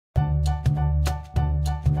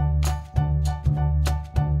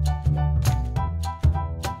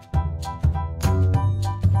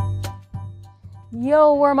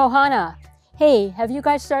Yo, Worm Ohana. Hey, have you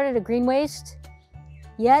guys started a green waste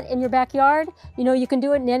yet in your backyard? You know, you can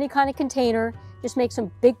do it in any kind of container. Just make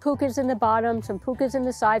some big pukas in the bottom, some pukas in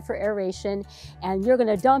the side for aeration, and you're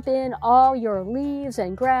gonna dump in all your leaves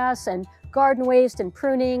and grass and garden waste and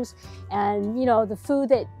prunings and, you know, the food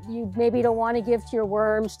that you maybe don't want to give to your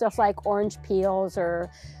worms, stuff like orange peels or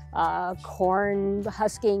corn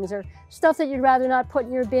huskings or stuff that you'd rather not put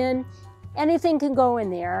in your bin. Anything can go in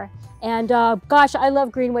there. And gosh, I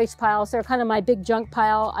love green waste piles. They're kind of my big junk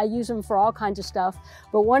pile. I use them for all kinds of stuff.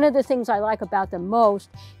 But one of the things I like about them most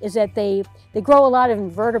is that they grow a lot of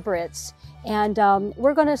invertebrates. And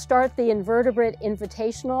we're going to start the Invertebrate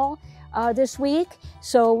Invitational this week.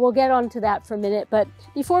 So we'll get on to that for a minute. But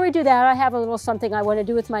before we do that, I have a little something I want to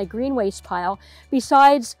do with my green waste pile.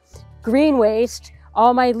 Besides green waste,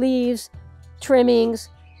 all my leaves, trimmings,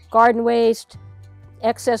 garden waste,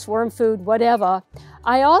 excess worm food, whatever,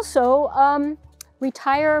 I also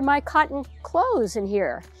retire my cotton clothes in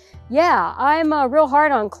here. Yeah, I'm real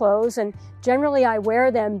hard on clothes, and generally I wear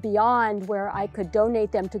them beyond where I could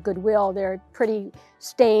donate them to Goodwill. They're pretty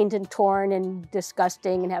stained and torn and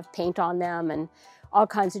disgusting and have paint on them and all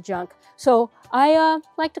kinds of junk. So I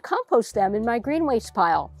like to compost them in my green waste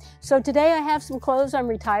pile. So today I have some clothes I'm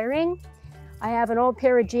retiring. I have an old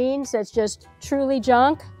pair of jeans that's just truly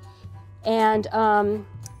junk. And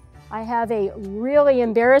I have a really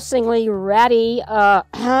embarrassingly ratty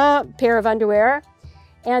pair of underwear.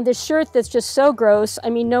 And the shirt that's just so gross.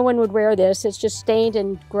 I mean, no one would wear this. It's just stained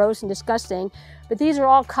and gross and disgusting. But these are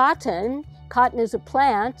all cotton. Cotton is a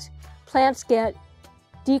plant. Plants get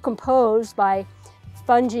decomposed by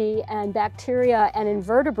fungi and bacteria and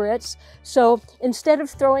invertebrates. So instead of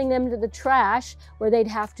throwing them to the trash where they'd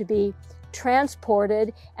have to be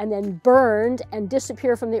transported and then burned and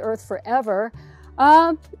disappear from the earth forever,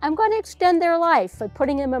 I'm going to extend their life by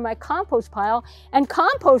putting them in my compost pile and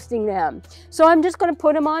composting them. So I'm just going to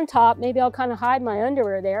put them on top. Maybe I'll kind of hide my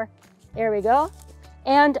underwear there. There we go.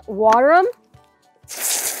 And water them.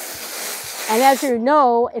 And as you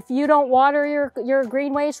know, if you don't water your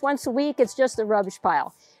green waste once a week, it's just a rubbish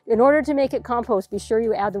pile. In order to make it compost, be sure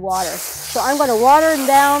you add the water. So I'm going to water them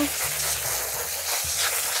down.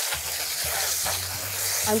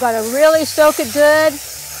 I'm going to really soak it good.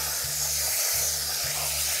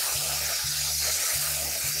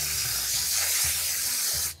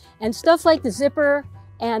 And stuff like the zipper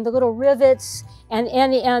and the little rivets and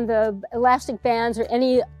the elastic bands or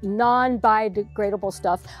any non-biodegradable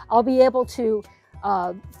stuff, I'll be able to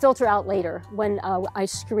filter out later when I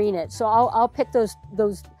screen it. So I'll pick those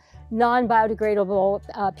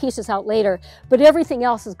non-biodegradable pieces out later, but everything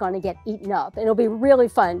else is going to get eaten up, and it'll be really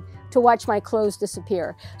fun to watch my clothes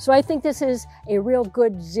disappear. So I think this is a real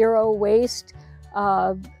good zero waste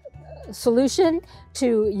solution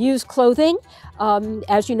to use clothing.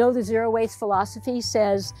 As you know, the zero waste philosophy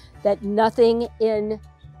says that nothing in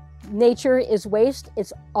nature is waste.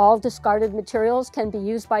 It's all discarded materials can be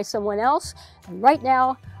used by someone else. And right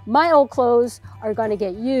now, my old clothes are going to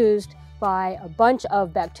get used by a bunch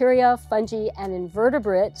of bacteria, fungi, and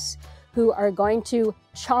invertebrates who are going to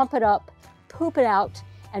chomp it up, poop it out,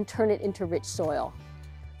 and turn it into rich soil.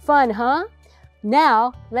 Fun, huh?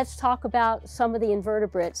 Now, let's talk about some of the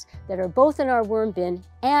invertebrates that are both in our worm bin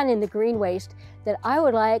and in the green waste that I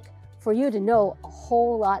would like for you to know a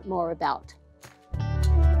whole lot more about.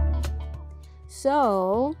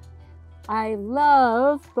 So, I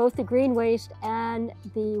love both the green waste and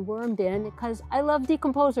the worm bin because I love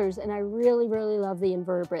decomposers and I really, really love the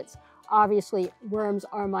invertebrates. Obviously, worms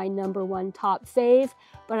are my #1 top fave,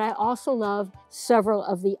 but I also love several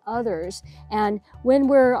of the others. And when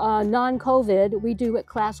we're non-COVID, we do a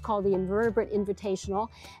class called the Invertebrate Invitational,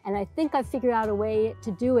 and I think I figured out a way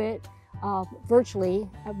to do it virtually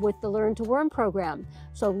with the Learn to Worm program.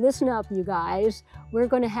 So listen up, you guys. We're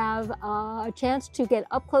going to have a chance to get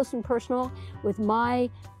up close and personal with my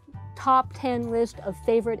top 10 list of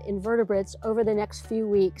favorite invertebrates over the next few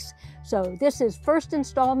weeks. So this is first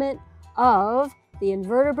installment of the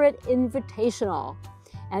Invertebrate Invitational.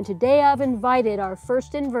 And today I've invited our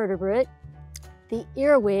first invertebrate, the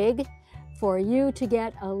earwig, for you to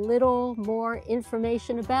get a little more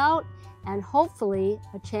information about and hopefully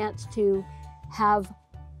a chance to have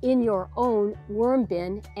in your own worm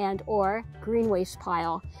bin and or green waste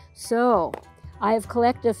pile. So I have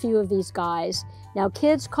collected a few of these guys. Now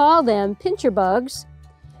kids call them pincher bugs,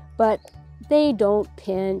 but they don't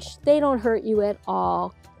pinch. They don't hurt you at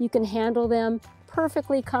all. You can handle them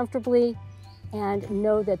perfectly comfortably and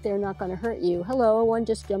know that they're not going to hurt you. Hello, one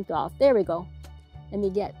just jumped off. There we go. Let me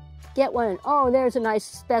get one. Oh, there's a nice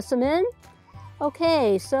specimen.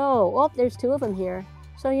 Okay, so, oh, there's two of them here.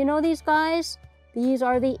 So you know these guys? These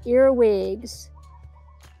are the earwigs.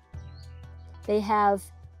 They have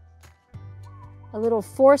a little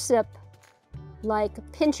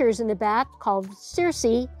forceps-like pinchers in the back called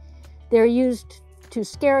cerci. They're used to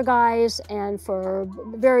scare guys and for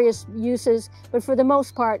various uses, but for the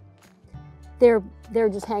most part, they're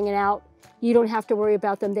just hanging out. You don't have to worry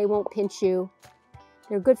about them. They won't pinch you.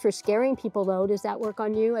 They're good for scaring people though. Does that work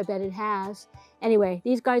on you? I bet it has. Anyway,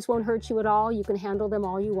 these guys won't hurt you at all. You can handle them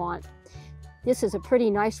all you want. This is a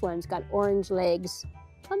pretty nice one. It's got orange legs.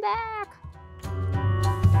 Come back.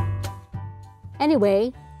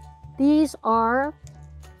 Anyway, these are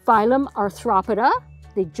phylum Arthropoda,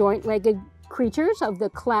 the joint-legged creatures of the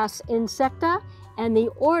class Insecta, and the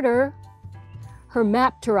order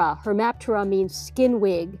Hermaptera. Hermaptera means skin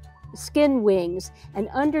wings, and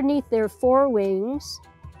underneath their forewings,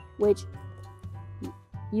 which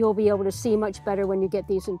you'll be able to see much better when you get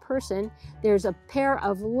these in person, there's a pair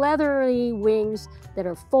of leathery wings that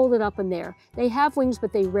are folded up in there. They have wings,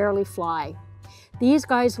 but they rarely fly. These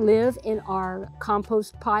guys live in our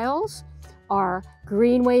compost piles, our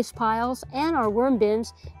green waste piles, and our worm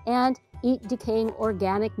bins, and eat decaying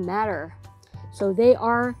organic matter. So they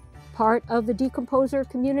are part of the decomposer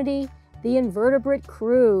community, the invertebrate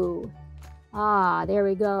crew. Ah, there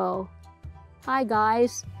we go. Hi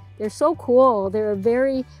guys. They're so cool. They're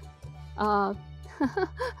very, let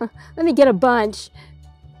me get a bunch.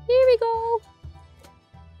 Here we go.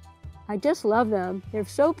 I just love them. They're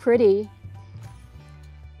so pretty.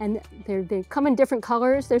 And they come in different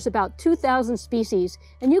colors. There's about 2,000 species,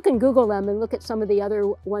 and you can Google them and look at some of the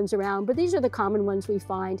other ones around, but these are the common ones we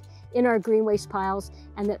find in our green waste piles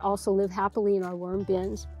and that also live happily in our worm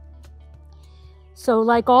bins. So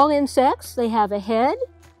like all insects, they have a head,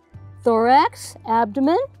 thorax,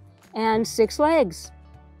 abdomen, and 6 legs.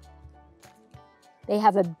 They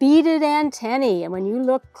have a beaded antennae, and when you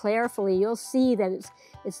look carefully, you'll see that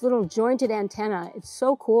it's little jointed antenna. It's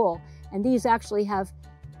so cool. And these actually have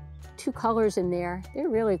 2 colors in there. They're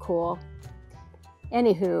really cool.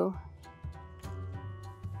 Anywho,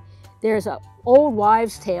 there's an old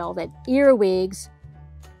wives' tale that earwigs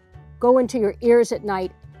go into your ears at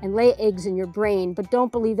night and lay eggs in your brain, but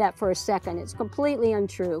don't believe that for a second. It's completely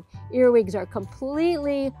untrue. Earwigs are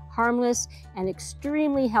completely harmless and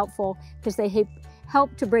extremely helpful because they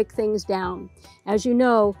help to break things down. As you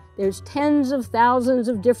know, there's tens of thousands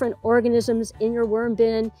of different organisms in your worm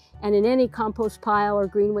bin and in any compost pile or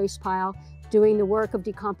green waste pile doing the work of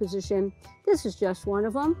decomposition. This is just one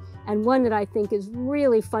of them, and one that I think is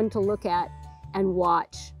really fun to look at and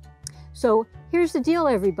watch. So here's the deal,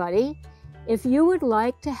 everybody. If you would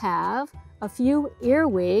like to have a few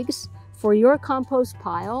earwigs for your compost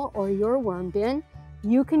pile or your worm bin,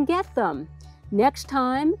 you can get them. Next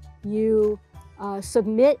time you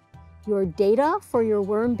submit your data for your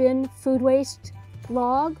worm bin food waste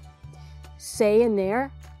log, say in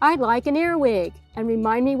there, I'd like an earwig, and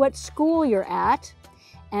remind me what school you're at,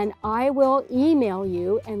 and I will email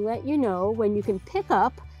you and let you know when you can pick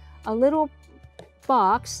up a little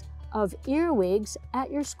box of earwigs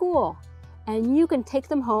at your school. And you can take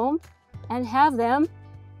them home and have them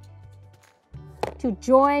to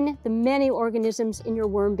join the many organisms in your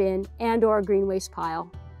worm bin and or green waste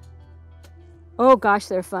pile. Oh gosh,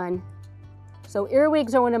 they're fun. So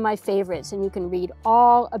earwigs are one of my favorites, and you can read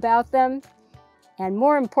all about them. And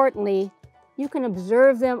more importantly, you can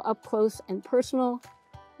observe them up close and personal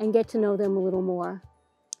and get to know them a little more.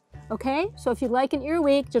 Okay, so if you'd like an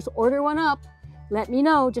earwig, just order one up. Let me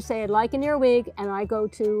know, just say I'd like an earwig, and I go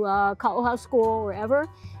to Oahu School, wherever,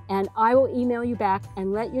 and I will email you back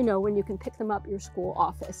and let you know when you can pick them up at your school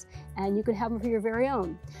office, and you can have them for your very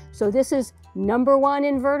own. So this is #1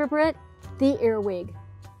 invertebrate, the earwig.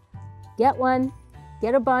 Get one,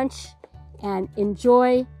 get a bunch, and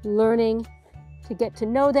enjoy learning to get to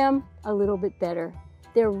know them a little bit better.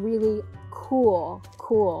 They're really cool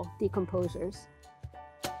decomposers.